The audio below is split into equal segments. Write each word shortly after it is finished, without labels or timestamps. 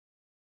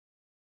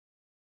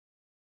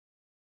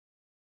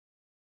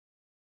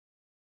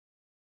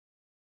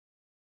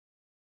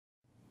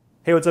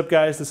Hey, what's up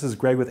guys? This is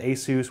Greg with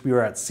Asus. We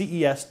are at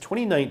CES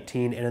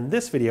 2019 and in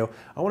this video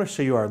I want to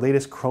show you our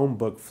latest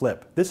Chromebook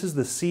flip. This is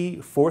the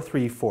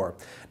C434.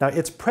 Now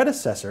its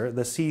predecessor,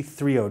 the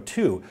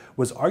C302,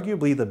 was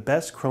arguably the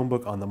best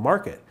Chromebook on the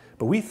market,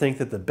 but we think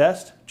that the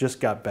best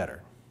just got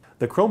better.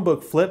 The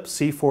Chromebook Flip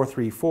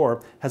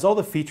C434 has all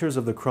the features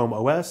of the Chrome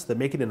OS that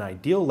make it an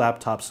ideal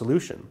laptop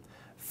solution.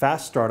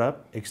 Fast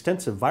startup,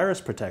 extensive virus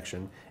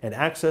protection, and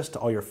access to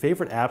all your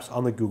favorite apps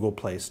on the Google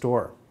Play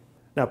Store.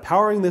 Now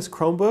powering this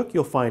Chromebook,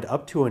 you'll find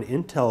up to an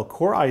Intel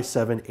Core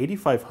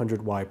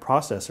i7-8500Y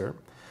processor,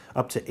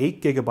 up to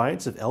 8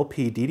 GB of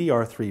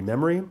LPDDR3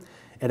 memory,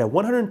 and a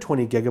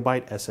 120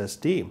 GB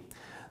SSD.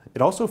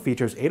 It also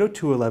features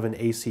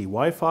 802.11ac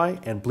Wi-Fi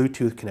and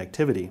Bluetooth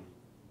connectivity.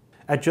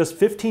 At just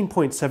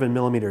 15.7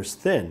 millimeters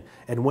thin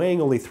and weighing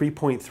only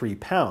 3.3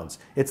 pounds,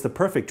 it's the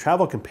perfect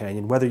travel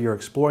companion whether you're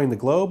exploring the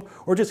globe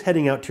or just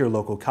heading out to your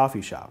local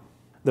coffee shop.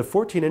 The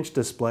 14-inch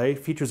display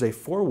features a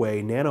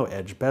 4-way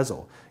NanoEdge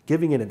bezel,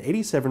 giving it an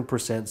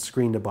 87%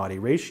 screen-to-body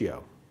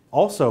ratio.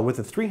 Also, with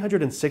a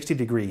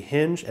 360-degree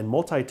hinge and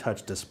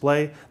multi-touch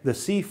display, the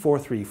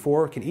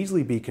C434 can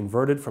easily be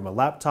converted from a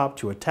laptop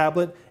to a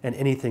tablet and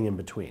anything in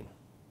between.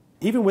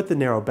 Even with the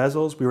narrow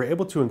bezels, we were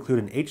able to include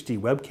an HD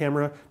web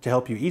camera to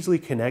help you easily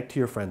connect to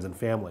your friends and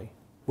family.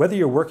 Whether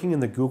you're working in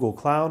the Google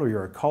Cloud or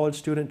you're a college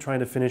student trying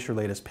to finish your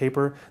latest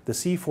paper, the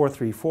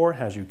C434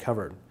 has you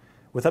covered.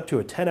 With up to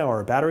a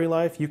 10-hour battery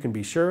life, you can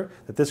be sure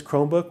that this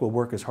Chromebook will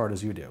work as hard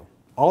as you do.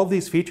 All of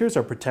these features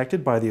are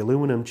protected by the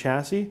aluminum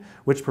chassis,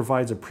 which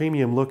provides a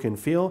premium look and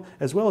feel,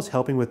 as well as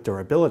helping with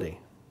durability.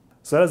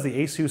 So that is the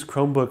Asus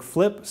Chromebook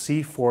Flip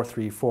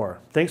C434.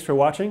 Thanks for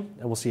watching,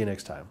 and we'll see you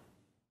next time.